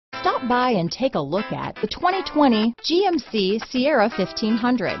Stop by and take a look at the 2020 GMC Sierra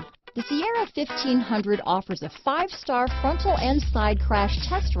 1500. The Sierra 1500 offers a 5-star frontal and side crash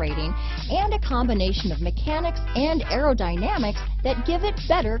test rating and a combination of mechanics and aerodynamics that give it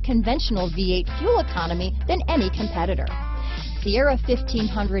better conventional V8 fuel economy than any competitor. Sierra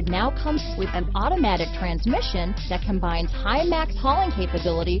 1500 now comes with an automatic transmission that combines high max hauling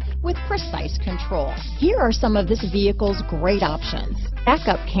capability with precise control. Here are some of this vehicle's great options: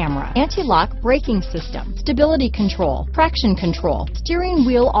 backup camera, anti-lock braking system, stability control, traction control, steering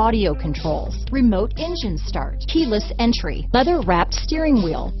wheel audio controls, remote engine start, keyless entry, leather-wrapped steering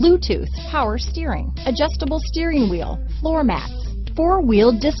wheel, Bluetooth, power steering, adjustable steering wheel, floor mats,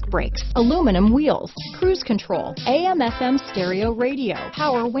 4-wheel disc brakes, aluminum wheels, cruise control, AM/FM stereo radio,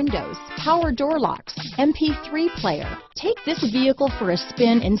 power windows, power door locks, MP3 player. Take this vehicle for a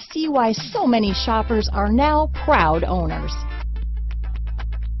spin and see why so many shoppers are now proud owners.